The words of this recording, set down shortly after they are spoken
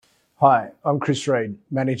Hi, I'm Chris Reid,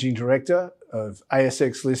 Managing Director of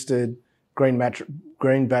ASX-listed green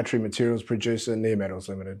battery materials producer Neometals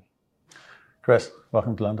Limited. Chris,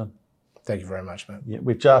 welcome to London. Thank you very much, mate. Yeah,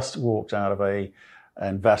 we've just walked out of an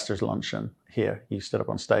investors' luncheon here. You stood up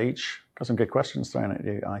on stage, got some good questions thrown at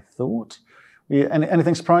you, I thought.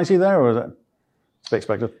 Anything surprise you there, or was it to be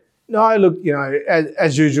expected? No, look,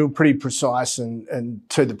 as usual, pretty precise and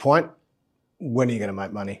to the point. When are you going to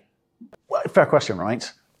make money? Well, fair question,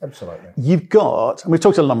 right? Absolutely. You've got, and we've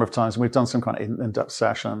talked a number of times, and we've done some kind of in-depth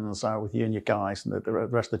sessions with you and your guys and the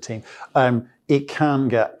rest of the team. It can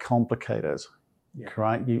get complicated,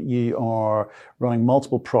 right? You are running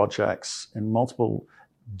multiple projects in multiple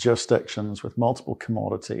jurisdictions with multiple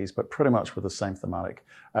commodities, but pretty much with the same thematic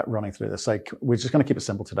running through this. So we're just going to keep it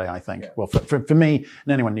simple today, I think. Yeah. Well, for me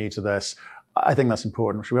and anyone new to this, I think that's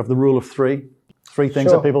important. Should we have the rule of three? Three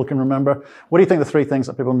things that people can remember. What do you think the three things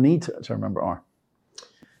that people need to remember are?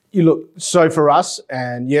 You look, so for us,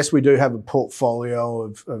 and yes, we do have a portfolio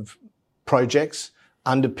of projects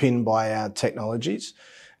underpinned by our technologies,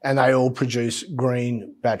 and they all produce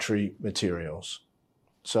green battery materials.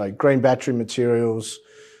 So green battery materials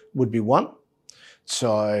would be one.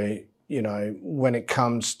 So, when it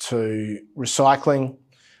comes to recycling,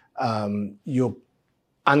 you're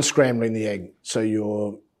unscrambling the egg. So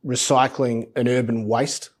you're recycling an urban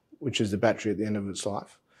waste, which is the battery at the end of its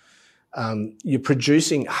life. You're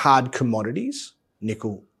producing hard commodities,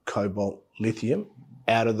 nickel, cobalt, lithium,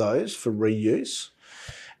 out of those for reuse,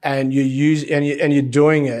 and you're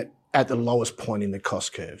doing it at the lowest point in the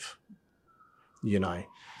cost curve.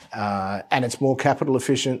 And it's more capital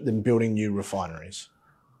efficient than building new refineries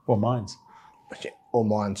or mines. Or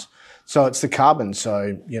mines. So it's the carbon.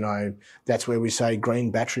 So that's where we say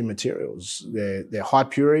green battery materials. They're high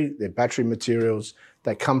purity. They're battery materials.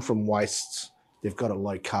 They come from wastes. They've got a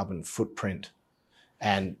low carbon footprint,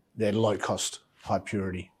 and they're low cost, high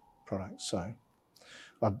purity products. So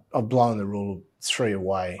I've blown the rule of three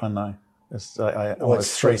away. I know. It's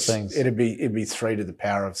three things. It'd be 3 to the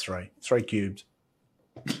power of 3 cubed.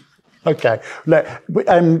 Okay. Look,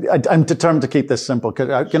 I'm determined to keep this simple.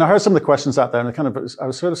 I heard some of the questions out there, and I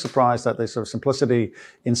was sort of surprised at the sort of simplicity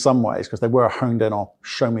in some ways, because they were honed in on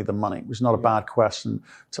show me the money, which is not a bad question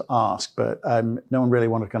to ask, but no one really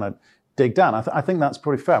wanted to kind of dig down. I think that's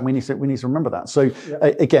pretty fair. We need to remember that. So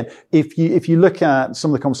again, if you look at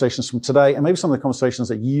some of the conversations from today, and maybe some of the conversations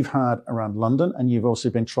that you've had around London, and you've also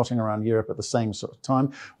been trotting around Europe at the same sort of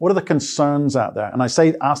time, what are the concerns out there? And ask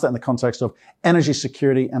that in the context of energy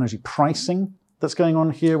security, energy pricing that's going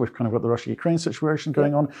on here. We've kind of got the Russia-Ukraine situation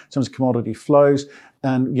going on in terms of commodity flows,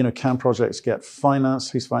 and can projects get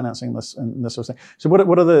financed? Who's financing this and this sort of thing? So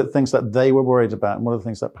what are the things that they were worried about, and what are the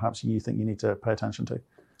things that perhaps you think you need to pay attention to?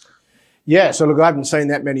 Yeah, so look, I haven't seen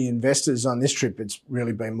that many investors on this trip. It's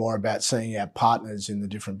really been more about seeing our partners in the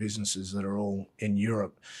different businesses that are all in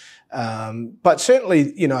Europe. But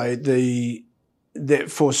certainly,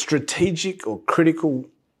 for strategic or critical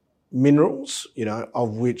minerals,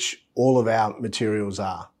 of which all of our materials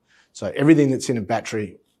are. So everything that's in a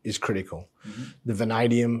battery is critical. Mm-hmm. The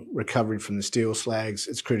vanadium recovery from the steel slags,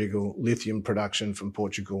 it's critical. Lithium production from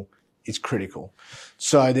Portugal is critical.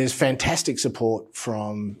 So there's fantastic support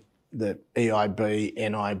from the EIB,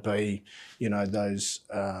 NIB,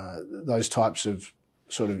 those types of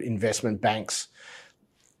sort of investment banks.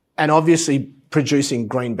 And obviously producing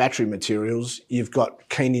green battery materials, you've got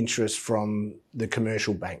keen interest from the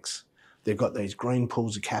commercial banks. They've got these green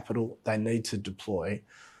pools of capital they need to deploy.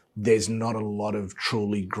 There's not a lot of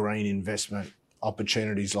truly green investment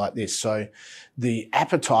opportunities like this. So the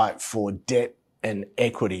appetite for debt and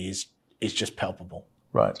equity is just palpable.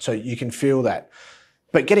 Right. So you can feel that.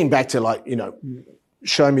 But getting back to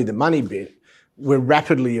show me the money bit, we're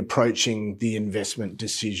rapidly approaching the investment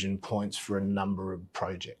decision points for a number of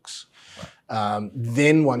projects. Right.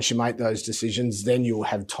 Then once you make those decisions, then you'll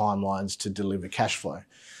have timelines to deliver cash flow.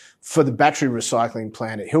 For the battery recycling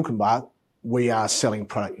plant at Hilkenbach, we are selling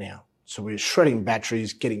product now. So we're shredding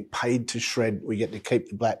batteries, getting paid to shred. We get to keep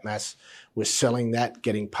the black mass. We're selling that,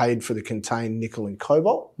 getting paid for the contained nickel and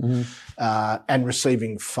cobalt, and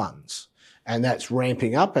receiving funds. And that's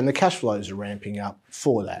ramping up, and the cash flows are ramping up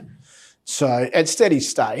for that. So at steady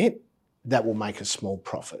state, that will make a small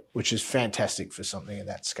profit, which is fantastic for something of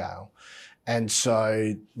that scale. And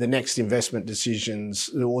so the next investment decisions,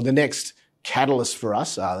 or the next catalyst for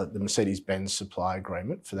us, are the Mercedes-Benz supply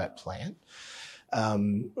agreement for that plant.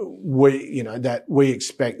 We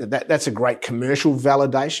expect that's a great commercial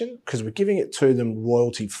validation, because we're giving it to them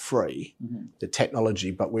royalty free, the technology,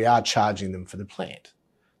 but we are charging them for the plant.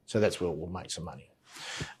 So that's where we'll make some money.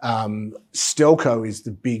 Stelco is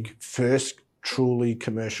the big first truly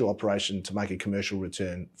commercial operation to make a commercial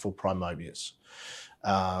return for Primobius.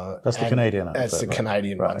 That's the Canadian. That's the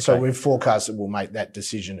Canadian one. Okay. So we've forecast that we'll make that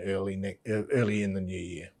decision early in the new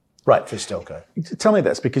year. Right. For Stelco. Tell me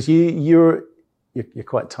this, because you're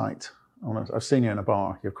quite tight. I've seen you in a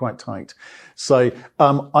bar. You're quite tight. So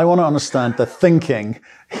I want to understand the thinking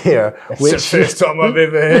here. It's the first time I've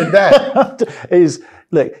ever heard that. Is,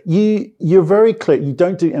 look, you're very clear. You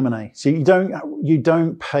don't do M&A. So you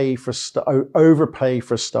don't pay for overpay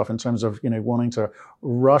for stuff in terms of, wanting to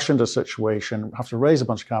rush into a situation, have to raise a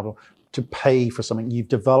bunch of capital to pay for something. You've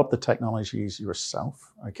developed the technologies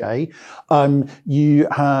yourself, okay? You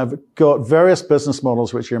have got various business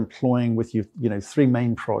models which you're employing with three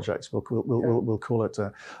main projects. We'll call it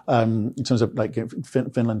in terms of like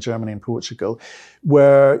Finland, Germany, and Portugal,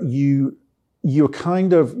 where you're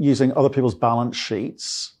kind of using other people's balance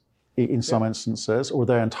sheets in some instances, or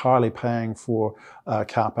they're entirely paying for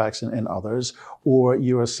capex in others, or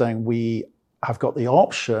you are saying we have got the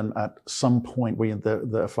option at some point where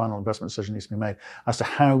the final investment decision needs to be made as to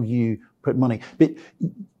how you put money. But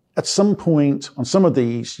at some point on some of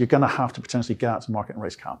these, you're going to have to potentially get out to market and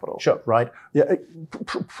raise capital. Sure. Right? Yeah,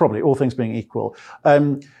 probably, all things being equal.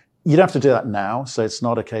 You'd have to do that now, so it's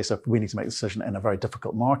not a case of we need to make a decision in a very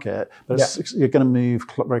difficult market, but you're going to move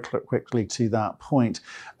very quickly to that point.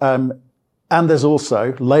 And there's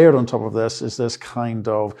also, layered on top of this, is this kind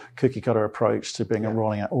of cookie cutter approach to being and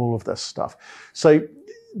rolling out all of this stuff. So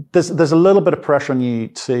there's a little bit of pressure on you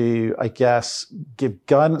to, I guess, give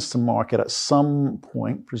guidance to market at some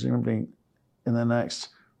point, presumably in the next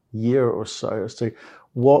year or so, as to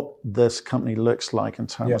what this company looks like in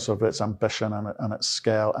terms of its ambition and its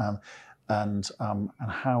scale and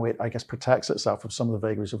how it, I guess, protects itself from some of the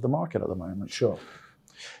vagaries of the market at the moment. Sure.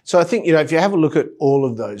 So I think, if you have a look at all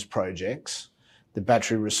of those projects, the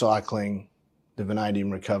battery recycling, the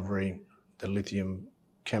vanadium recovery, the lithium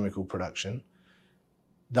chemical production,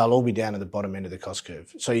 they'll all be down at the bottom end of the cost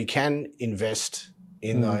curve. So you can invest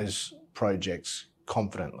in those projects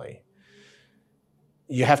confidently.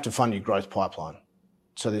 You have to fund your growth pipeline.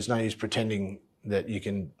 So there's no use pretending that you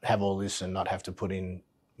can have all this and not have to put in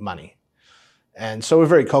money. And so we're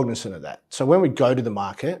very cognizant of that. So when we go to the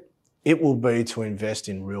market, it will be to invest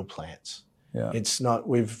in real plants. Yeah. It's not,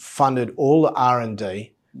 we've funded all the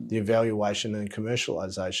R&D, the evaluation and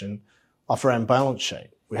commercialization off our own balance sheet.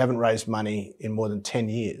 We haven't raised money in more than 10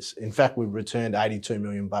 years. In fact, we've returned $82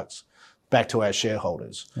 million back to our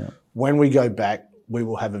shareholders. Yeah. When we go back, we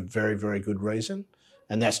will have a very, very good reason,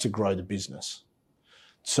 and that's to grow the business.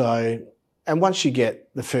 So, and once you get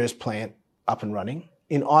the first plant up and running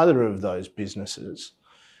in either of those businesses,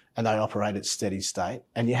 and they operate at steady state,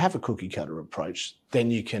 and you have a cookie cutter approach,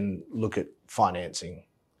 then you can look at financing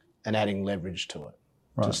and adding leverage to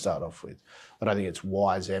it to start off with. I don't think it's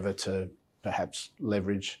wise ever to perhaps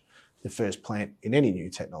leverage the first plant in any new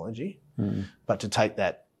technology, but to take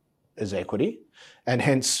that as equity. And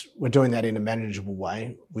hence, we're doing that in a manageable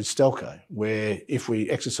way with Stelco, where if we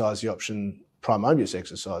exercise the option, Primobius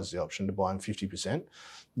exercise the option to buy in 50%,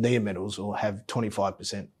 Neometals will have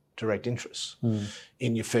 25% direct interest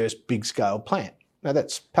in your first big scale plant. Now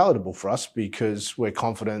that's palatable for us because we're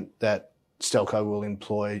confident that Stelco will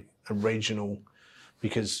employ a regional,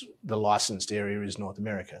 because the licensed area is North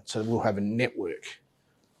America. So we'll have a network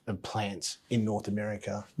of plants in North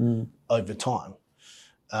America over time.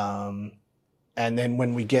 And then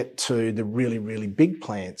when we get to the really, really big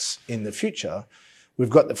plants in the future,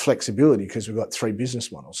 we've got the flexibility because we've got three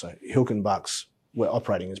business models. So Hilkenbachs, we're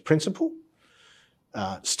operating as principal.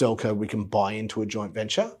 Stelco, we can buy into a joint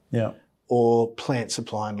venture, or plant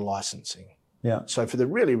supply and licensing. Yeah. So for the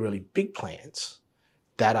really, really big plants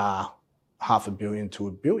that are $500 million to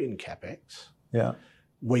 $1 billion capex,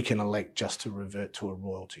 we can elect just to revert to a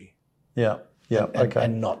royalty.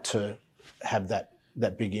 And not to have that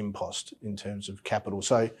big impost in terms of capital.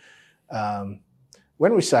 So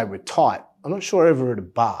when we say we're tight, I'm not sure ever at a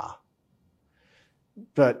bar,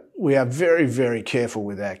 but we are very, very careful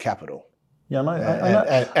with our capital.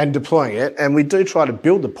 And deploying it. And we do try to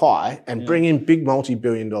build the pie and bring in big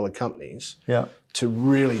multi-billion-dollar companies to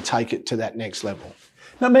really take it to that next level.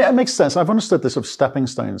 Now, it makes sense. I've understood the sort of stepping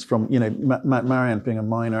stones from, Matt Marion being a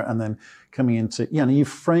miner and then coming into, you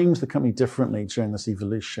framed the company differently during this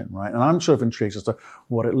evolution, right? And I'm sort of intrigued as to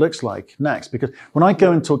what it looks like next, because when I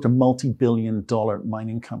go and talk to multi-billion-dollar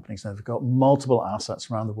mining companies, and they've got multiple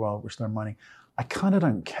assets around the world which they're mining, I kind of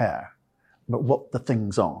don't care about what the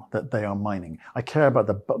things are that they are mining. I care about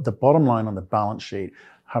the bottom line on the balance sheet,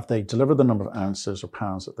 Have they delivered the number of ounces or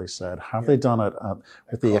pounds that they said? Have they done it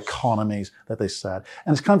with the economies that they said?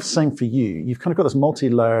 And it's kind of the same for you. You've kind of got this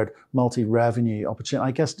multi-layered, multi-revenue opportunity,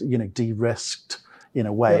 I guess, de-risked in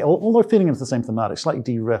a way. Although feeding into the same thematic, slightly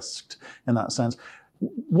de-risked in that sense.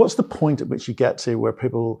 What's the point at which you get to where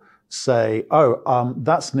people say,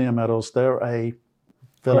 that's Neometals, they're a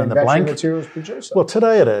fill in the blank materials producer? Well,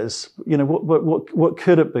 today it is. What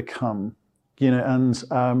could it become? And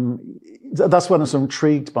that's what I'm so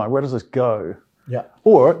intrigued by. Where does this go? Yeah.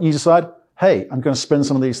 Or you decide, hey, I'm going to spin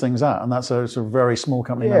some of these things out, and that's a sort of very small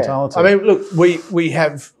company mentality. I mean, look, we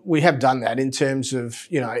have done that in terms of,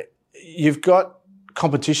 you've got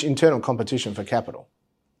internal competition for capital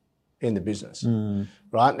in the business,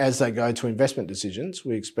 right? And as they go to investment decisions,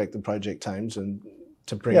 we expect the project teams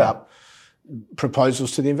to bring up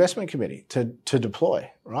proposals to the investment committee to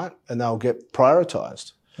deploy, right? And they'll get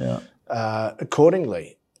prioritised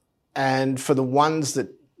accordingly. And for the ones that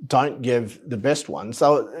don't give the best ones,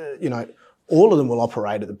 they'll, all of them will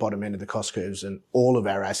operate at the bottom end of the cost curves, and all of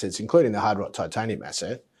our assets, including the hard rock titanium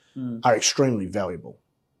asset, are extremely valuable,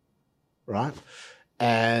 right?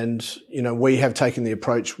 And, we have taken the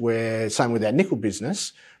approach where, same with our nickel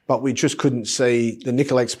business, but we just couldn't see the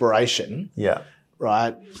nickel exploration,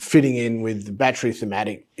 right, fitting in with the battery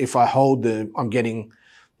thematic. If I hold I'm getting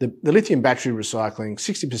the lithium battery recycling,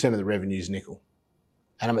 60% of the revenue is nickel.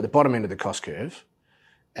 And I'm at the bottom end of the cost curve,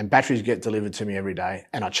 and batteries get delivered to me every day,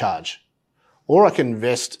 and I charge. Or I can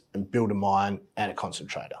invest and build a mine and a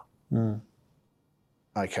concentrator.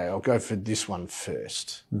 Okay, I'll go for this one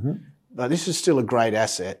first. But this is still a great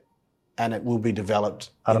asset, and it will be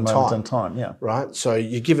developed at a moment in time, right? So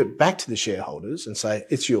you give it back to the shareholders and say,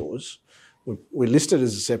 it's yours. We're listed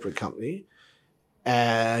as a separate company.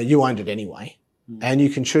 You owned it anyway. And you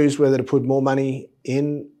can choose whether to put more money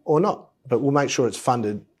in or not. But we'll make sure it's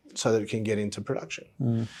funded so that it can get into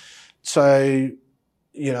production. So,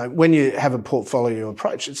 when you have a portfolio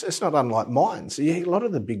approach, it's not unlike mines. A lot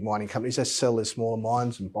of the big mining companies, they sell their smaller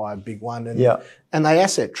mines and buy a big one, and they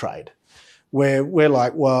asset trade. Where we're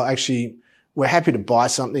like, well, actually, we're happy to buy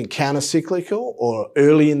something counter-cyclical or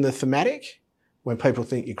early in the thematic when people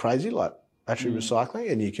think you're crazy, like battery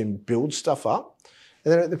recycling, and you can build stuff up.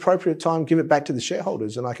 And then at the appropriate time, give it back to the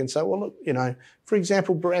shareholders. And I can say, well, look, for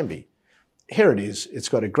example, Barrambie. Here it is. It's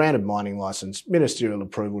got a granted mining license, ministerial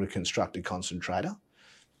approval to construct a concentrator.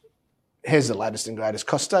 Here's the latest and greatest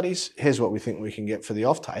cost studies. Here's what we think we can get for the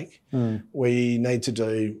offtake. We need to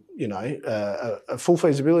do, a full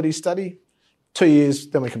feasibility study, 2 years,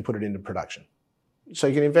 then we can put it into production. So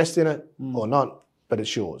you can invest in it or not, but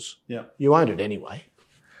it's yours. You owned it anyway.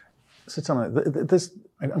 So tell me,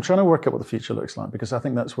 I'm trying to work out what the future looks like, because I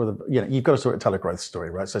think that's where you've got to sort of tell a growth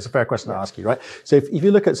story, right? So it's a fair question to ask you, right? So if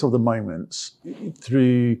you look at sort of the moments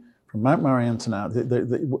from Mount Marion to now,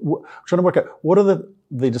 I'm trying to work out what are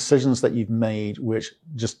the decisions that you've made which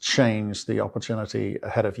just changed the opportunity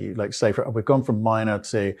ahead of you. Like say, we've gone from miner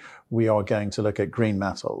to we are going to look at green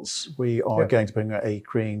metals. We are going to bring a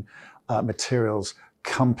green materials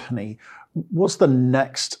company. What's the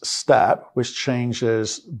next step which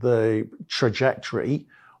changes the trajectory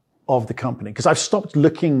of the company? Because I've stopped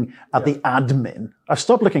looking at the admin.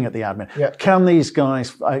 Can these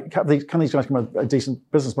guys come up with a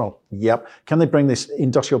decent business model? Yep. Can they bring these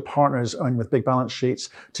industrial partners in with big balance sheets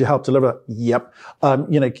to help deliver? Yep.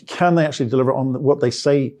 Can they actually deliver on what they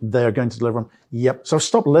say they're going to deliver on? Yep. So I've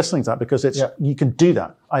stopped listening to that, because you can do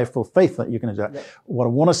that. I have full faith that you can do that. Yep. What I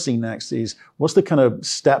want to see next is what's the kind of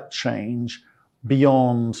step change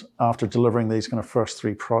beyond after delivering these kind of first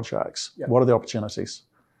 3 projects? Yep. What are the opportunities?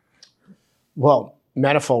 Well,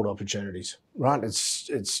 manifold opportunities, right?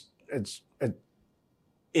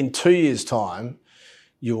 In 2 years' time,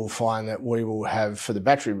 you will find that we will have, for the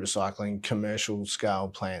battery recycling, commercial scale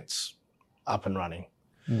plants up and running.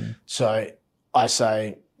 So I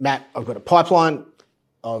say, Matt, I've got a pipeline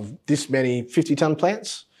of this many 50-ton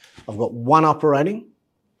plants. I've got one operating.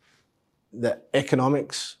 The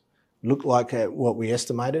economics look like what we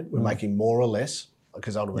estimated. We're making more or less,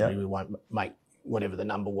 because ultimately we won't make whatever the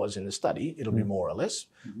number was in the study. It'll be more or less,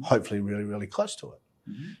 hopefully really, really close to it,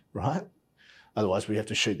 right? Otherwise, we have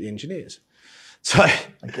to shoot the engineers. So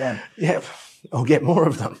again, I'll get more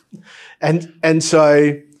of them. And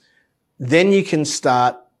so then you can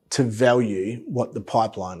start to value what the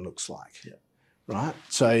pipeline looks like, right?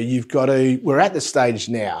 So we're at the stage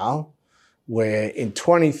now where in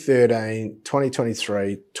 2013,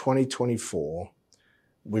 2023, 2024,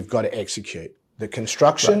 we've got to execute the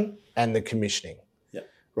construction and the commissioning,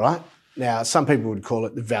 right? Now, some people would call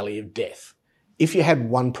it the valley of death. If you had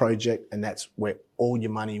one project and that's where all your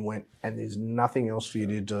money went and there's nothing else for you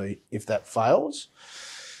to do, if that fails,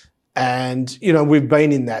 And, you know, we've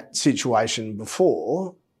been in that situation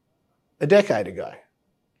before a decade ago,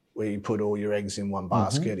 where you put all your eggs in one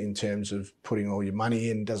basket in terms of putting all your money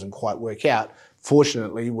in, doesn't quite work out.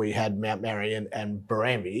 Fortunately, we had Mount Marion and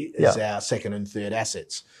Barrambie as our second and third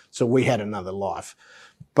assets. So we had another life.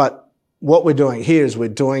 But what we're doing here is we're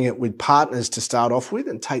doing it with partners to start off with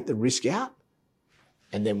and take the risk out,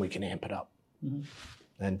 and then we can amp it up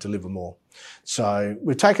and deliver more. So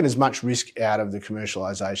we've taken as much risk out of the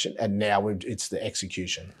commercialisation, and now it's the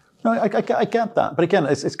execution. No, I get that. But again,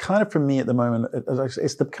 it's kind of, for me at the moment,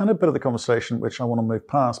 it's the kind of bit of the conversation which I want to move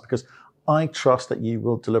past, because I trust that you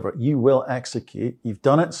will deliver. You will execute. You've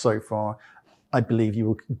done it so far. I believe you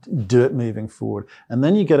will do it moving forward. And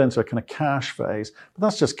then you get into a kind of cash phase, but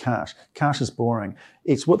that's just cash. Cash is boring.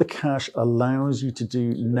 It's what the cash allows you to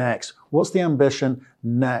do next. What's the ambition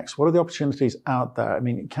next? What are the opportunities out there? I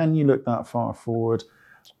mean, can you look that far forward?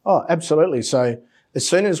 Oh, absolutely. So as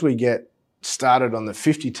soon as we get started on the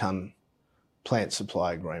 50-tonne plant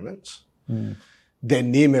supply agreements,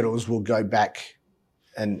 then Near Metals will go back,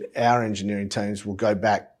 and our engineering teams will go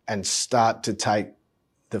back and start to take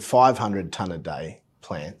the 500-tonne a day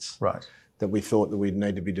plants that we thought that we'd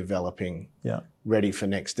need to be developing ready for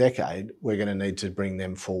next decade. We're going to need to bring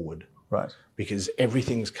them forward. Right. Because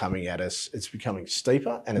everything's coming at us. It's becoming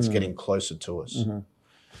steeper and it's getting closer to us.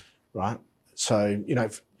 Right. So, you know,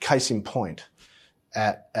 case in point,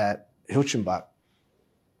 at Hilchenbach,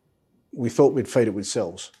 we thought we'd feed it with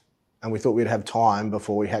cells, and we thought we'd have time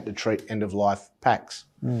before we had to treat end-of-life packs.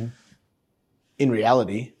 In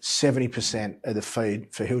reality, 70% of the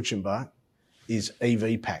feed for Hilchenbach is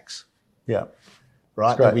EV packs. Yeah.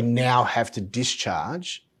 Right? That we now have to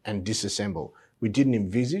discharge and disassemble. We didn't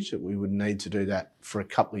envisage that we would need to do that for a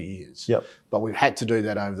couple of years. Yep. But we've had to do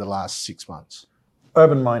that over the last 6 months.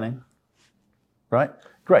 Urban mining, right?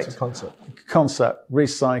 Great. It's a concept. Concept,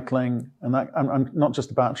 recycling, and that, I'm not just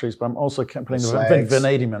the batteries, but I'm also putting the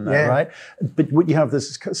vanadium in there, right? But what you have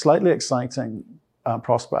this slightly exciting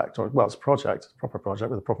prospect, or well, it's a project, it's a proper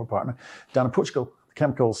project with a proper partner down in Portugal, the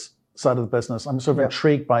chemicals side of the business. I'm sort of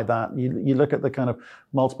intrigued by that. You look at the kind of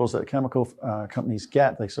multiples that chemical companies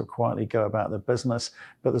get, they sort of quietly go about their business,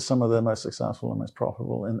 but they're some of the most successful and most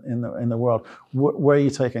profitable in the world. Where are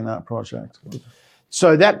you taking that project?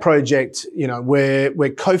 So that project, you know,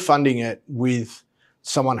 we're co-funding it with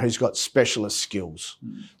someone who's got specialist skills.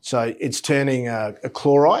 So it's turning a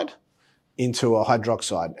chloride into a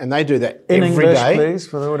hydroxide, and they do that every English, day. Please,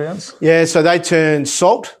 for the audience. Yeah, so they turn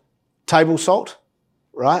salt, table salt,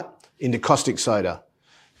 right, into caustic soda,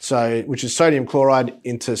 so which is sodium chloride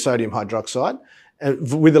into sodium hydroxide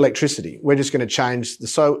with electricity. We're just going to change the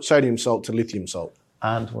sodium salt to lithium salt.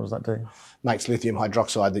 And what does that do? Makes lithium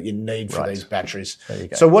hydroxide that you need for these batteries. There you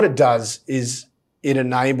go. So what it does is it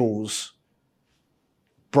enables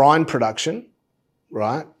brine production,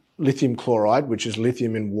 right? Lithium chloride, which is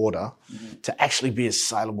lithium in water, to actually be a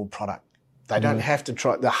saleable product. They don't have to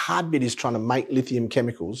try. The hard bit is trying to make lithium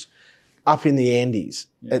chemicals up in the Andes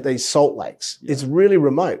at these salt lakes. It's really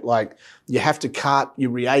remote. Like, you have to cart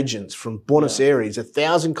your reagents from Buenos Aires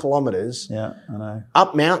 1,000 kilometres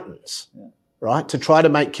up mountains, right, to try to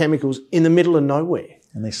make chemicals in the middle of nowhere.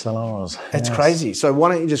 And these salars. It's crazy. So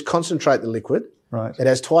why don't you just concentrate the liquid? Right. It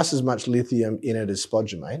has twice as much lithium in it as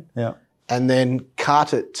spodumene. Yeah. And then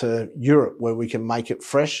cart it to Europe, where we can make it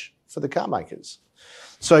fresh for the car makers.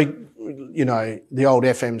 So, you know, the old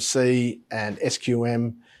FMC and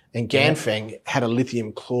SQM and Ganfeng had a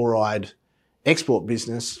lithium chloride export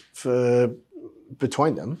business for,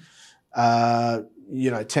 between them, 10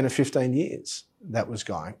 or 15 years that was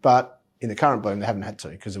going. But in the current boom, they haven't had to,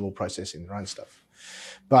 because they're all processing their own stuff.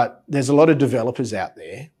 But there's a lot of developers out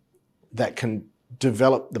there that can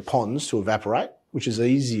develop the ponds to evaporate, which is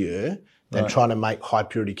easier than trying to make high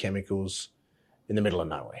purity chemicals in the middle of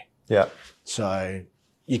nowhere. Yeah. So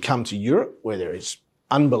you come to Europe, where there is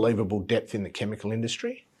unbelievable depth in the chemical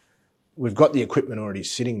industry. We've got the equipment already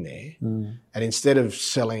sitting there. And instead of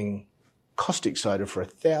selling caustic soda for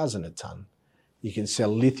 1,000 a tonne, you can sell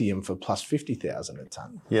lithium for plus 50,000 a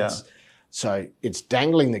tonne. Yeah. So it's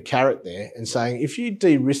dangling the carrot there and saying, if you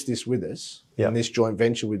de-risk this with us in this joint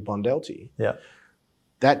venture with Bondelti,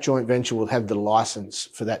 that joint venture will have the license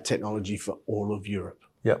for that technology for all of Europe.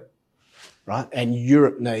 Yep. Right? And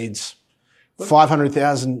Europe needs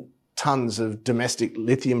 500,000 tonnes of domestic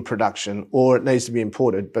lithium production, or it needs to be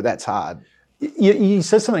imported, but that's hard. You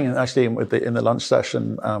said something actually in the lunch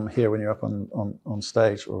session here when you're up on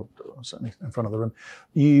stage, or certainly in front of the room.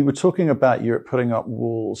 You were talking about Europe putting up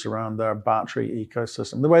walls around their battery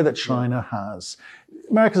ecosystem, the way that China has.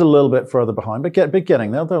 America's a little bit further behind, but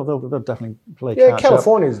getting there. They'll definitely play Yeah, catch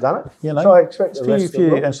California's done it. You know, so I expect the few rest of the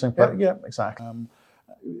world. interesting. Yeah, exactly.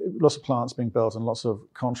 Lots of plants being built and lots of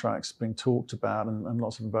contracts being talked about, and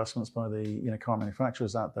lots of investments by the car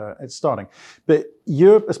manufacturers out there. It's starting, but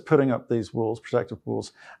Europe is putting up these walls, protective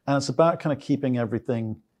walls, and it's about kind of keeping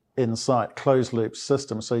everything in sight, closed loop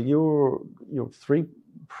system. So your 3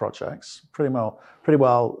 projects pretty well.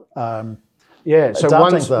 Yeah, so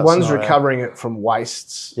one's recovering it from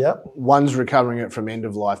wastes. Yep. One's recovering it from end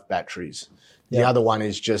of life batteries. The other one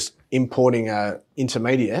is just importing a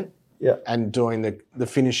intermediate. Yeah. And doing the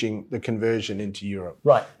finishing, the conversion into Europe.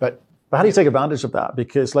 Right. But how do you take advantage of that?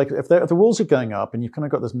 Because like if the walls are going up and you've kind of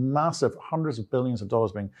got this massive hundreds of billions of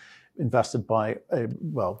dollars being invested by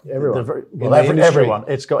everyone.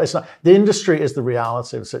 It's not the industry is the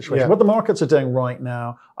reality of the situation. Yeah. What the markets are doing right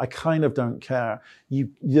now, I kind of don't care.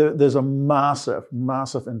 There's a massive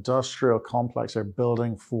industrial complex they're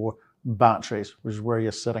building for batteries, which is where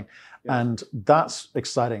you're sitting. Yeah. And that's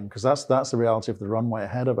exciting because that's the reality of the runway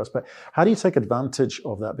ahead of us. But how do you take advantage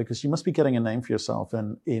of that? Because you must be getting a name for yourself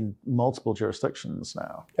in multiple jurisdictions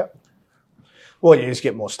now. Yep. Well, you just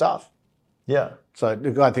get more staff. Yeah. So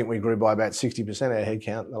I think we grew by about 60% our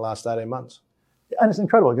headcount in the last 18 months. And it's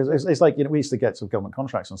incredible because it's like, we used to get some government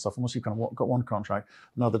contracts and stuff. And once you've kind of got one contract,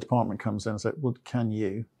 another department comes in and says, well, can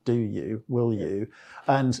you, do you, will you?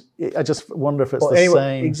 And I just wonder if it's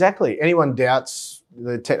same. Exactly. Anyone doubts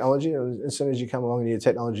the technology, as soon as you come along and you're a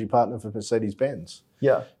technology partner for Mercedes-Benz.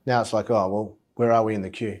 Yeah. Now it's like, oh, well, where are we in the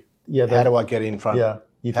queue? Yeah. How do I get in front? Yeah.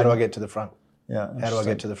 How do I get to the front? Yeah. How do I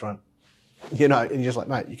get to the front? And you're just like,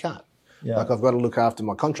 mate, you can't. Yeah. Like I've got to look after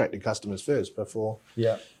my contracted customers first before.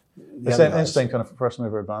 Yeah. It's an interesting kind of first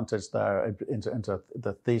mover advantage there into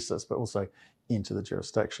the thesis, but also into the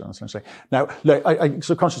jurisdiction, essentially. Now, look, I'm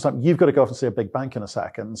so conscious time. You've got to go off and see a big bank in a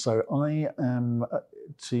second. So I am,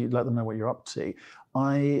 to let them know what you're up to,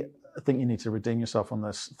 I think you need to redeem yourself on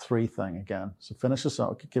this 3 thing again. So finish us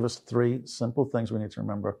up. Give us 3 simple things we need to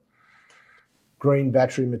remember. Green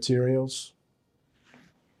battery materials,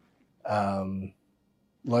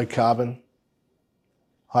 low carbon,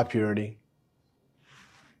 high purity,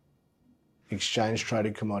 exchange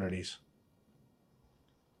traded commodities.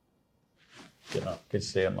 Good to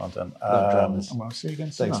see you in London. No dramas. I'll see you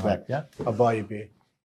again soon. Thanks, Matt. Yeah. I'll buy you a beer.